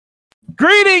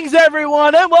Greetings,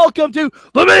 everyone, and welcome to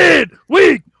the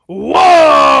Midweek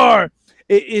War.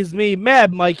 It is me,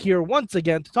 Mad Mike, here once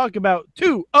again to talk about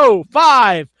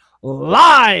 205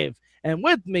 Live. And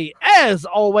with me, as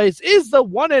always, is the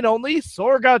one and only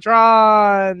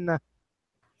Sorgatron.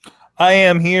 I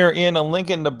am here in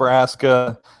Lincoln,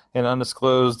 Nebraska, an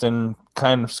undisclosed and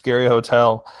kind of scary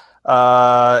hotel.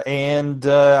 And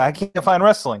I can't find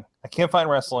wrestling.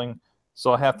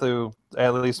 So I have to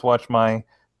at least watch my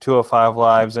 205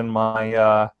 Lives and my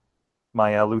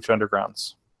Lucha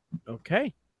Undergrounds.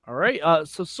 Okay. All right.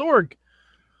 So, Sorg,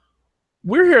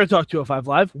 we're here to talk 205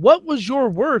 Live. What was your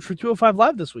word for 205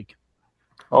 Live this week?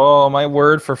 Oh, my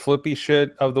word for flippy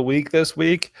shit of the week this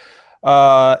week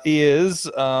is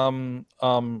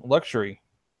luxury.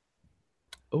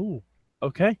 Oh,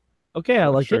 okay. Okay, I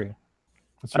like it.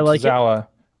 I like Zawa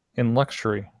in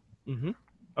luxury. Mm-hmm.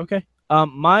 Okay.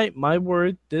 My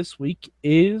word this week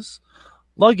is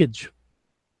luggage.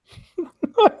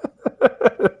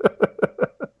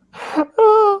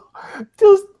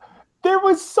 There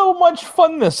was so much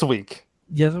fun this week.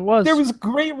 Yes, it was. There was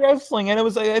great wrestling, and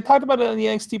I talked about it in the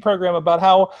NXT program about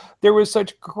how there was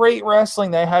such great wrestling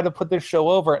that I had to put this show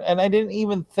over, and I didn't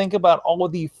even think about all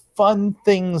of the fun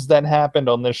things that happened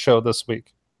on this show this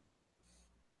week.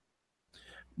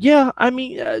 Yeah, I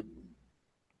mean,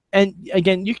 and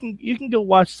again, you can go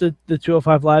watch the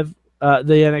 205 Live, the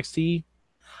NXT.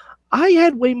 I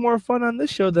had way more fun on this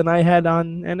show than I had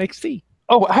on NXT.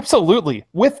 Oh, absolutely,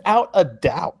 without a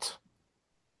doubt.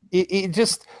 It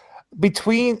just.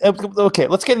 Between okay,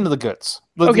 let's get into the goods.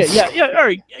 Okay, yeah, all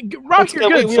right. Rock your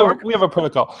goods. We have a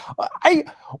protocol. I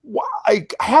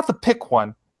have to pick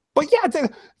one, but yeah,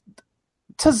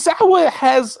 Tozawa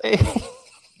has a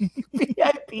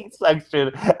VIP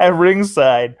section at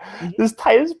ringside. Mm-hmm. This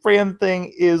Titus Brand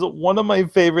thing is one of my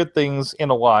favorite things in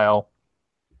a while.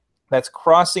 That's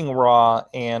crossing Raw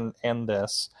and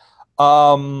this.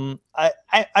 I'm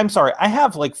sorry, I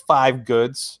have like 5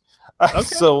 goods. Okay.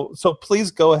 So please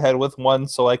go ahead with one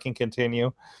so I can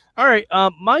continue. All right.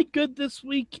 My good this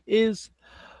week is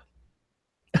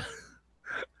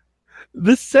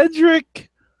the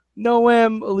Cedric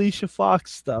Noam Alicia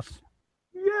Fox stuff.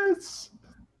 Yes.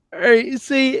 All right. You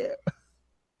see,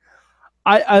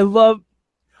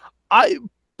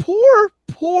 poor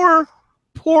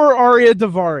Arya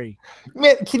Daivari.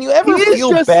 Man, can you ever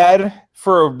feel bad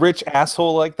for a rich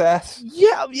asshole like that?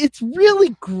 Yeah, it's really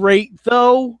great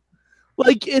though.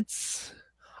 Like,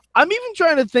 I'm even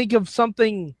trying to think of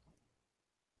something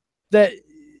that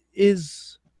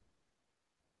is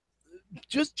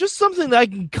just something that I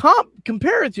can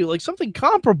compare it to, like something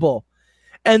comparable.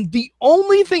 And the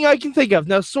only thing I can think of,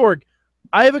 now, Sorg,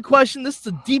 I have a question. This is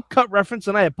a deep cut reference,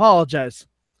 and I apologize.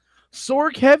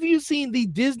 Sorg, have you seen the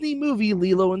Disney movie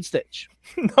Lilo and Stitch?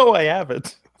 No, I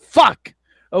haven't. Fuck.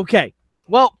 Okay.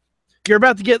 Well, you're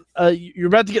about to get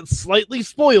slightly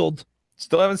spoiled.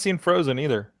 Still haven't seen Frozen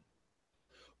either.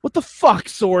 What the fuck,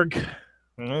 Sorg?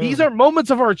 These are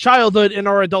moments of our childhood and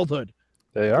our adulthood.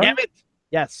 They are? Damn it.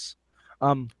 Yes.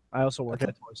 I also work at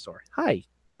a toy store. Hi.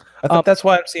 I thought that's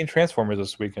why I'm seeing Transformers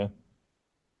this weekend.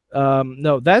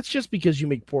 No, that's just because you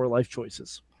make poor life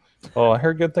choices. Oh, I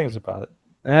heard good things about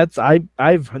it. I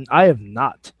have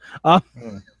not.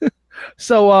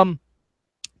 So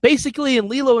basically in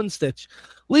Lilo and Stitch,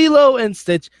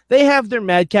 they have their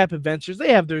madcap adventures.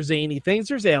 They have their zany things.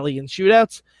 There's alien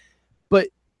shootouts. But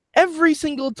every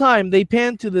single time they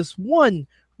pan to this one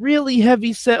really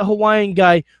heavy-set Hawaiian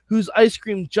guy whose ice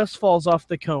cream just falls off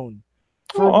the cone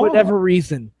for whatever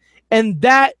reason. And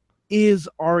that is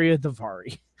Arya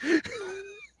Daivari.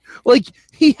 Like,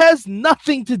 he has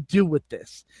nothing to do with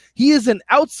this. He is an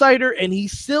outsider, and he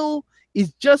still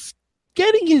is just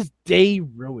getting his day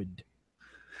ruined.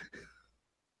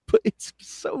 But it's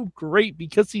so great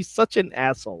because he's such an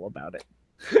asshole about it.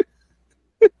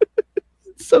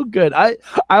 It's so good. I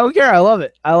don't care. I love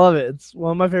it. It's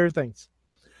one of my favorite things.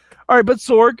 All right, but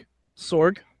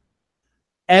Sorg,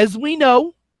 as we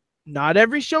know, not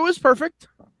every show is perfect.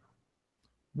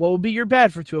 What will be your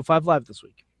bad for 205 Live this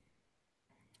week?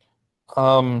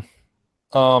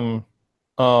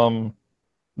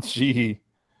 Gee.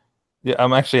 Yeah,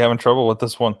 I'm actually having trouble with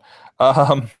this one.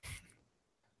 I'm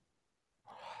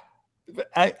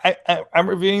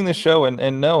reviewing the show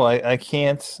and no, I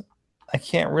can't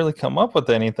really come up with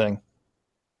anything.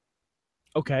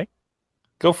 Okay.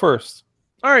 Go first.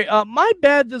 All right, my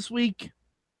bad this week.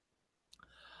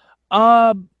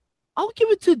 I'll give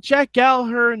it to Jack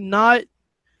Gallagher not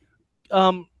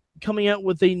coming out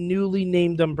with a newly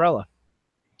named umbrella.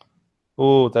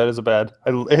 Oh, that is a bad.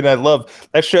 I love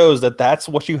that shows that that's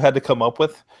what you had to come up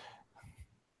with.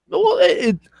 Well,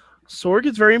 Sorg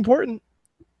is very important.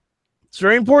 It's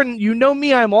very important. You know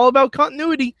me. I'm all about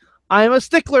continuity. I am a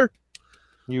stickler.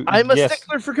 I'm a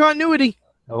stickler for continuity.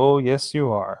 Oh, yes,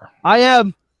 you are. I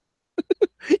am.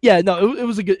 Yeah, no, it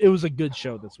was a good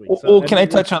show this week. Well, can I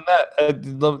touch on that?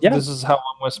 This is how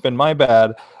I'm going to spin my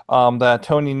bad. That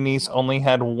Tony Nese only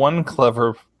had one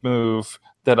clever move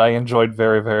that I enjoyed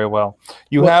very, very well.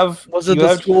 Was it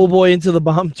the schoolboy into the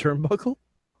bomb turnbuckle?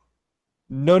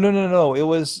 No. It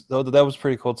was that was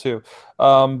pretty cool too.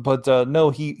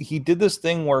 No, he did this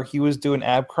thing where he was doing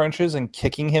ab crunches and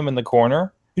kicking him in the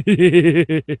corner.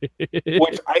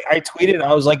 Which I tweeted.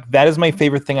 I was like, that is my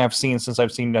favorite thing I've seen since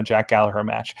I've seen a Jack Gallagher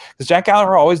match. Because Jack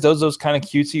Gallagher always does those kind of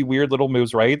cutesy, weird little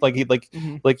moves, right? Like he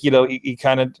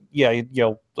kind of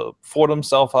folded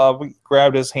himself up,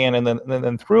 grabbed his hand, and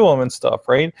then threw him and stuff,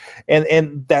 right?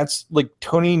 And that's like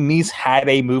Tony Nese had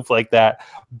a move like that,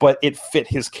 but it fit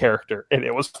his character, and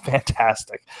it was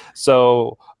fantastic.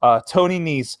 So Tony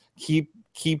Nese,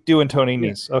 keep doing Tony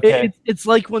Nese. Okay. It's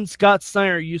like when Scott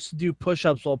Steiner used to do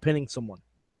push-ups while pinning someone.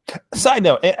 Side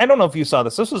note, I don't know if you saw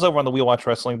this. This was over on the Wheel Watch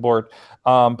Wrestling board,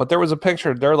 but there was a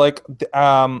picture. They're like,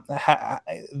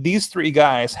 these three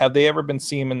guys, have they ever been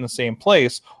seen in the same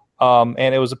place? And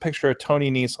it was a picture of Tony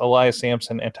Nese, Elias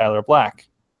Sampson, and Tyler Black.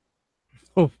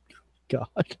 Oh, God.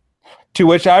 To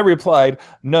which I replied,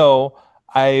 no,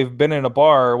 I've been in a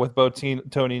bar with both Tony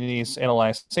Nese and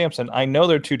Elias Sampson. I know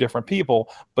they're two different people,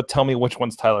 but tell me which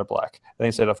one's Tyler Black. And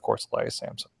they said, of course, Elias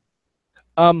Sampson.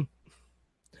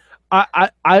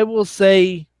 I will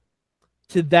say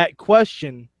to that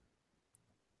question,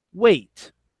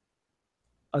 wait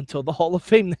until the Hall of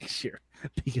Fame next year,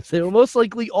 because they will most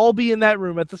likely all be in that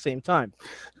room at the same time.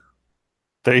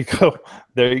 There you go.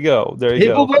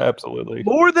 Absolutely.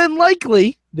 More than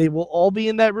likely, they will all be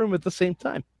in that room at the same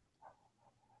time.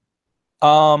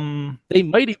 They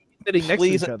might even be sitting next to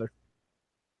each other.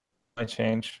 My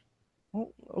change.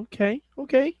 Oh, okay.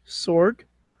 Sorg,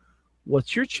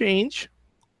 what's your change?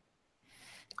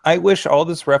 I wish all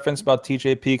this reference about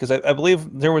TJP, because I believe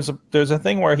there's a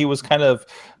thing where he was kind of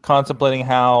contemplating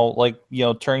how, like,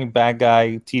 turning bad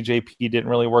guy TJP didn't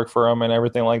really work for him and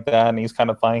everything like that, and he's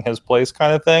kind of finding his place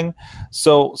kind of thing.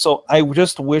 So I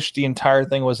just wish the entire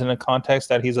thing was in a context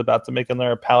that he's about to make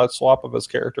another palette swap of his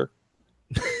character.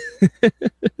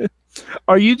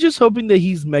 Are you just hoping that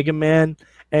he's Mega Man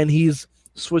and he's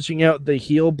switching out the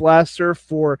heel blaster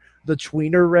for the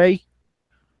tweener ray?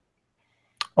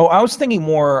 Oh, I was thinking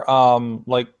more all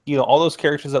those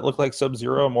characters that look like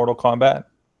Sub-Zero in Mortal Kombat.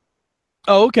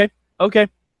 Oh, okay.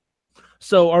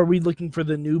 So are we looking for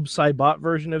the Noob Saibot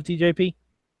version of TJP?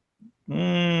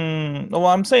 Well,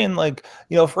 I'm saying,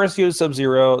 first he was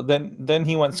Sub-Zero, then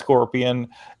he went Scorpion,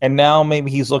 and now maybe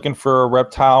he's looking for a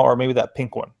Reptile or maybe that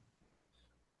pink one.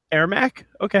 Ermac?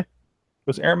 Okay.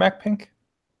 Was Ermac pink?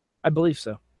 I believe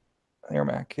so.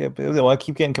 Ermac, yeah. Well, I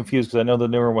keep getting confused because I know the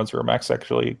newer ones are Ermac's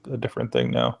actually a different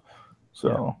thing now.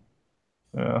 So,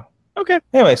 yeah. Okay.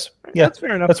 Anyways, yeah, that's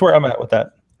fair enough. That's where I'm at with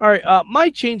that. All right. My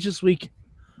change this week,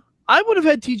 I would have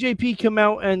had TJP come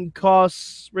out and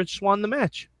cost Rich Swann the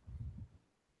match.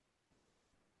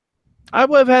 I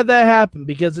would have had that happen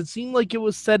because it seemed like it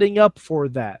was setting up for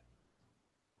that.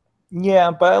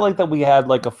 Yeah, but I like that we had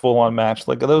like a full-on match.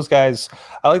 Like those guys,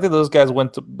 I like that those guys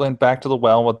went back to the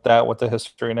well with that, with the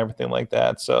history and everything like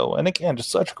that. So, and again,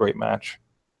 just such a great match.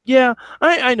 Yeah,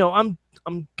 I know. I'm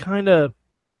kind of.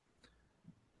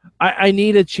 I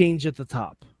need a change at the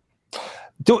top.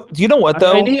 Do you know what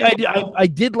though? I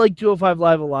did like 205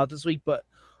 Live a lot this week, but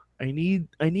I need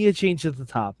a change at the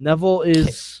top. Neville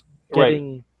is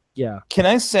getting. Right. Yeah. Can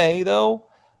I say though,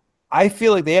 I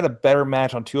feel like they had a better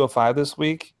match on 205 this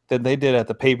week than they did at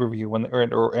the pay-per-view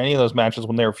or any of those matches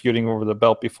when they were feuding over the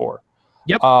belt before.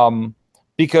 Yep.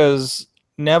 Because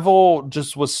Neville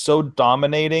just was so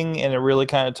dominating, and it really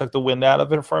kind of took the wind out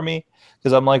of it for me.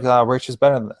 Because I'm like, Rich is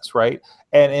better than this, right?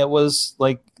 And it was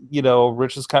like,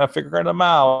 Rich is kind of figuring him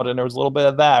out, and there was a little bit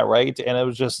of that, right? And it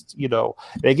was just,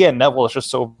 again, Neville is just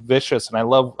so vicious, and I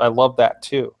love that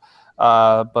too.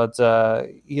 Plus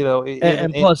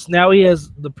now he has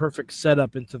the perfect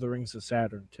setup into the Rings of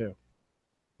Saturn too.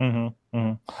 Mm-hmm,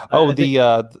 mm-hmm. Oh,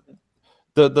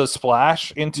 the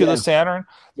splash into the Saturn.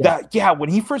 Yeah. When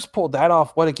he first pulled that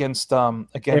off, against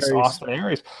Aries. Austin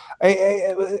Aries,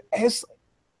 that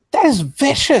is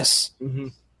vicious. Mm-hmm.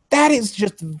 That is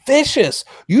just vicious.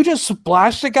 You just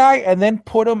splash the guy and then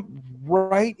put him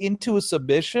right into a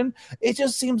submission. It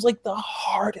just seems like the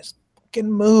hardest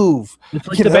move. It's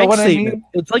like the bag statement. I mean?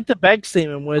 It's like the bag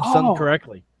statement when it's done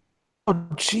correctly. Oh,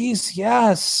 geez,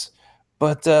 yes.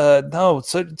 But no,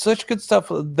 such good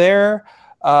stuff there.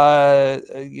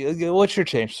 What's your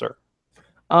change, sir?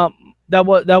 That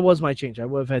was my change. I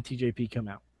would have had TJP come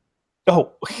out.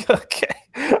 Oh, okay.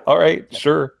 All right,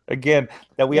 sure. Again,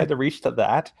 that we had to reach to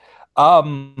that.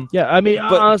 Yeah, I mean,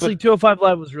 honestly, but 205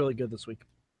 Live was really good this week.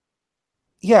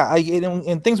 yeah,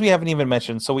 and things we haven't even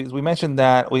mentioned. So we mentioned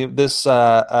that we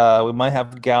might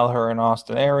have Gallagher and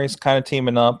Austin Aries kind of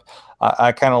teaming up.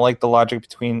 I kind of like the logic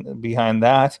behind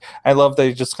that. I love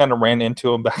they just kind of ran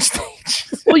into him backstage.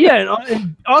 Well, yeah,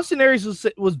 and Austin Aries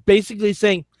was basically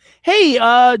saying, "Hey,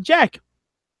 Jack,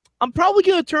 I'm probably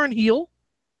gonna turn heel.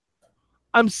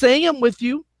 I'm saying I'm with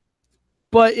you,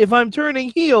 but if I'm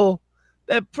turning heel,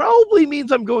 that probably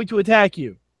means I'm going to attack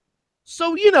you.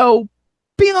 So,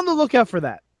 be on the lookout for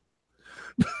that.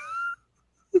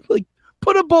 Like,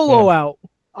 put a bolo out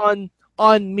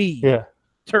on me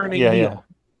turning heel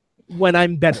when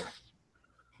I'm better.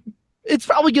 It's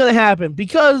probably going to happen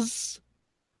because,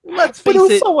 let's face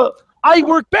it, I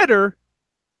work better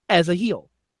as a heel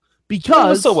because it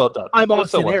was so well done. I'm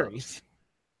Austin Aries.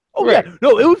 Oh, right. Yeah.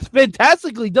 No, it was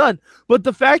fantastically done. But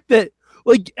the fact that,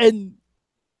 and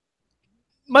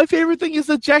my favorite thing is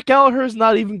that Jack Gallagher is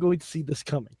not even going to see this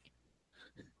coming.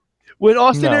 When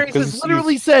Austin Aries has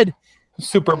literally said,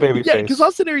 super baby face. Because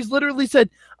Austin Aries literally said,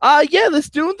 this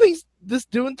doing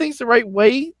things the right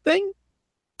way thing,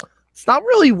 it's not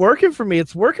really working for me.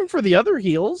 It's working for the other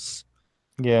heels.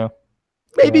 Yeah.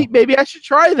 Maybe I should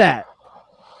try that.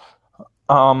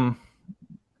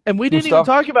 And we didn't even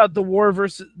talk about the war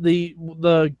versus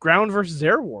the ground versus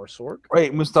air war, Sorg.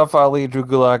 Right, Mustafa Ali, Drew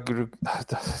Gulak.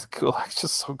 Gulak's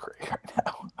just so great right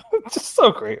now. Just so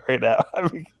great right now. I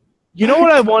mean, you know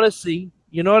what I want to see?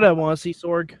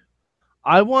 Sorg?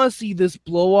 I want to see this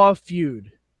blow-off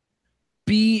feud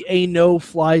be a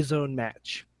no-fly zone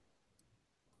match.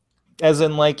 As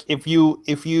in, like, if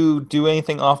you do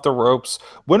anything off the ropes,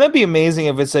 wouldn't it be amazing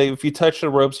if you touch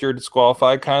the ropes, you're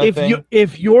disqualified kind of thing?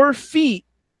 If your feet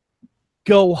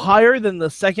go higher than the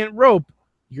second rope,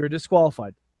 you're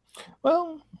disqualified.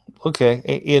 Well, okay,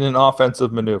 in an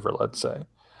offensive maneuver, let's say.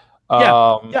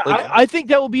 I think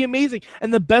that will be amazing.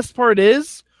 And the best part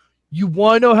is, you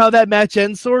want to know how that match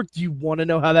ends, Sorg? Do you want to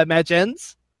know how that match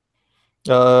ends?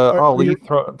 Ali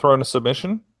throwing a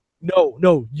submission?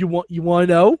 No. You want to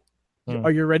know?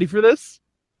 Are you ready for this?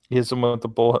 He hits him with the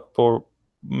bull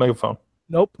megaphone.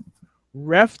 Nope.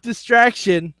 Ref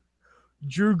distraction.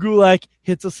 Drew Gulak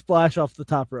hits a splash off the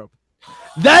top rope.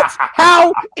 That's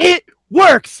how it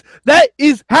works. That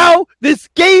is how this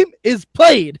game is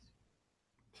played.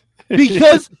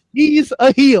 Because he's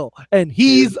a heel and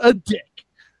he's a dick.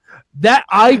 That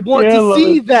I want to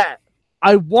see that.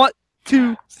 I want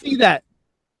to see that.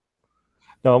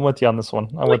 No, I'm with you on this one.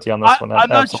 I'm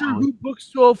not sure who books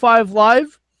 205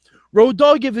 Live. Road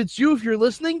Dogg, if it's you, if you're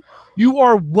listening, you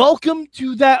are welcome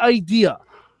to that idea.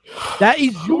 That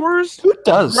is yours. Who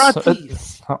does?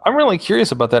 I'm really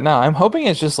curious about that now. I'm hoping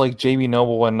it's just like JB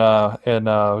Noble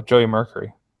and Joey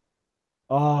Mercury.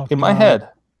 Oh, my head.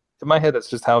 In my head, that's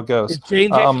just how it goes. If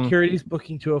J&J Security's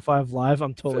booking 205 Live,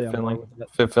 I'm totally on board with that.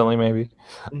 Fit Finley, maybe.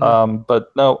 Mm-hmm. But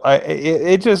no,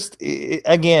 I just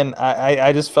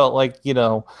felt like,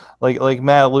 like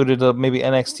Matt alluded to, maybe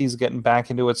NXT's getting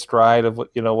back into its stride of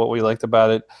what we liked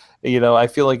about it. I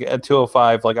feel like at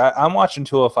 205, like I'm watching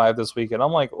 205 this week, and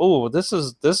I'm like, oh, this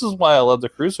is why I love the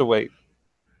Cruiserweight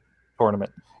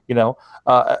tournament.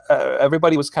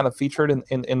 Everybody was kind of featured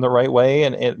in the right way,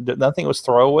 and nothing was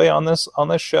throwaway on this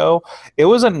show. It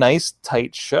was a nice,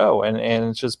 tight show, and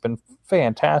it's just been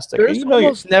fantastic. There's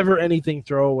almost never anything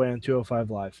throwaway on 205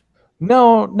 Live.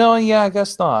 No, yeah, I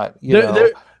guess not.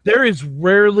 There is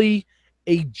rarely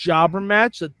a jobber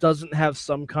match that doesn't have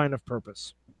some kind of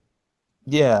purpose.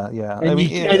 Yeah.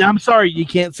 And I'm sorry, you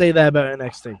can't say that about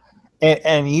NXT.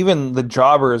 And even the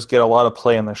jobbers get a lot of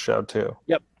play in the show too.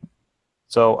 Yep.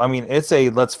 So, I mean, it's a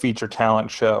let's feature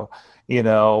talent show,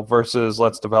 versus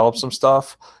let's develop some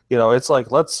stuff. It's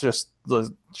like let's do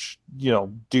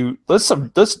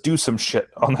some shit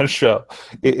on this show.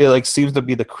 It like seems to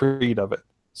be the creed of it.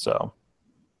 So,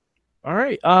 all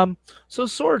right. So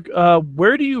Sorg,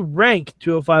 where do you rank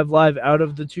 205 Live out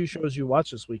of the two shows you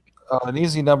watched this week? An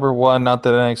easy number one. Not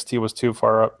that NXT was too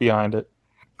far up behind it.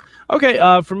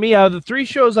 Okay. For me, out of the three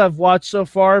shows I've watched so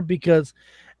far, because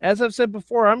as I've said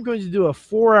before, I'm going to do a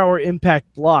 4-hour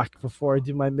Impact block before I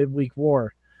do my midweek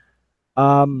war.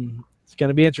 It's going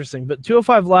to be interesting. But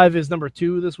 205 Live is number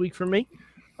 2 this week for me,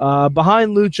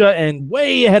 behind Lucha and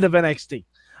way ahead of NXT.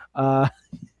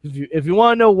 If you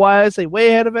want to know why I say way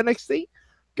ahead of NXT,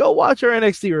 go watch our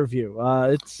NXT review.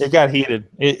 It got heated.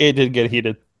 It did get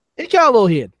heated. It got a little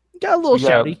heated. It got a little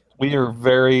shouty. We are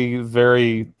very,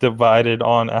 very divided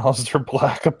on Aleister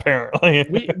Black,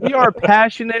 apparently. we are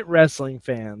passionate wrestling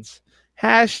fans.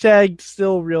 Hashtag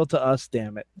still real to us,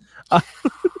 damn it.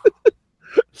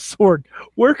 Sorg,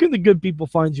 where can the good people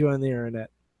find you on the internet?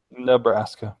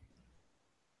 Nebraska.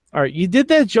 All right, you did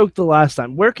that joke the last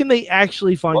time. Where can they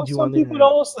actually find you on the Some people internet?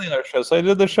 don't listen to our show, so I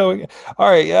did the show again. All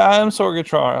right, yeah, I'm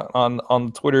Sorgatron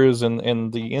on Twitters and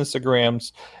the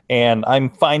Instagrams, and I'm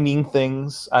finding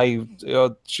things.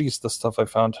 Geez, the stuff I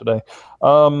found today.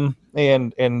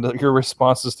 And your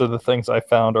responses to the things I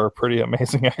found are pretty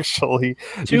amazing, actually.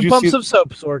 Two pumps of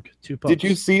soap, Sorg. 2 pumps. Did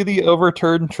you see the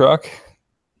overturned truck?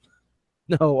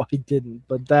 No, I didn't.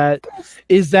 But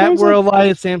is that where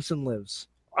Elias Sampson lives?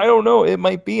 I don't know. It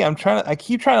might be. I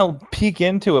keep trying to peek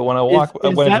into it when I walk.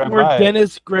 Is when that I drive where by.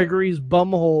 Dennis Gregory's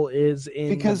bumhole is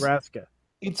in Nebraska?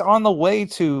 It's on the way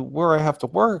to where I have to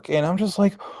work, and I'm just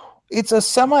like, it's a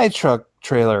semi-truck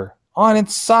trailer on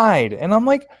its side, and I'm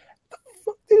like, the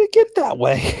fuck did it get that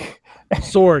way?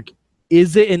 Sorg,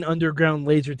 is it an underground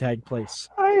laser tag place?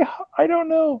 I don't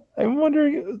know. I'm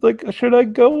wondering, like, should I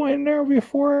go in there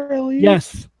before I leave?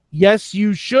 Yes,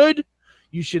 you should.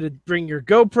 You should bring your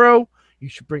GoPro. You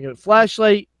should bring a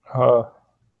flashlight.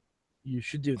 You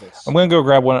should do this. I'm gonna go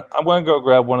grab one. I'm gonna go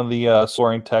grab one of the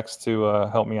soaring techs to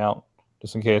help me out,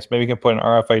 just in case. Maybe you can put an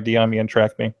RFID on me and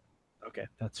track me. Okay,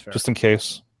 that's fair. Just in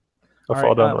case I All fall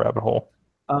right, down the rabbit hole.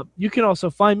 You can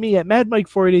also find me at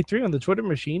MadMike4883 on the Twitter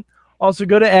machine. Also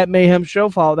go to @Mayhem Show.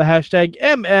 Follow the hashtag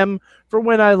MM for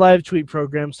when I live tweet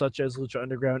programs such as Lucha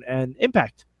Underground and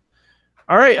Impact.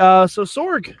 All right, so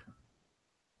Sorg,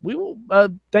 we will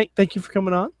thank you for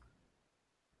coming on.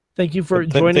 Thank you for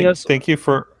joining us. Thank you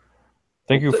for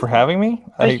having me.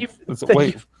 Thank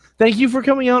you for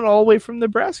coming out all the way from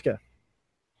Nebraska.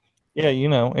 Yeah,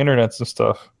 internets and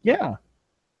stuff. Yeah.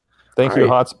 Thank you,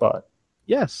 Hotspot.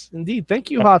 Yes, indeed.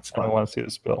 Thank you, Hotspot. I want to see the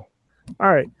spill.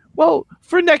 All right. Well,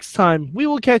 for next time, we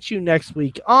will catch you next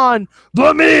week on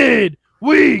the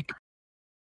Midweek